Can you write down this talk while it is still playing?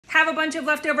Have a bunch of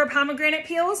leftover pomegranate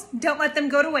peels? Don't let them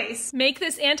go to waste. Make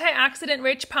this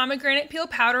antioxidant-rich pomegranate peel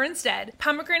powder instead.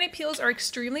 Pomegranate peels are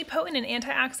extremely potent in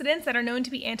antioxidants that are known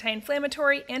to be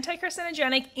anti-inflammatory,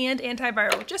 anti-carcinogenic, and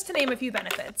antiviral, just to name a few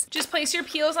benefits. Just place your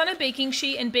peels on a baking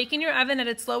sheet and bake in your oven at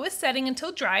its lowest setting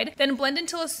until dried, then blend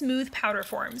until a smooth powder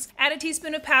forms. Add a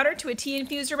teaspoon of powder to a tea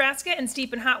infuser basket and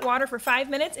steep in hot water for 5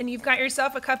 minutes, and you've got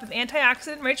yourself a cup of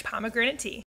antioxidant-rich pomegranate tea.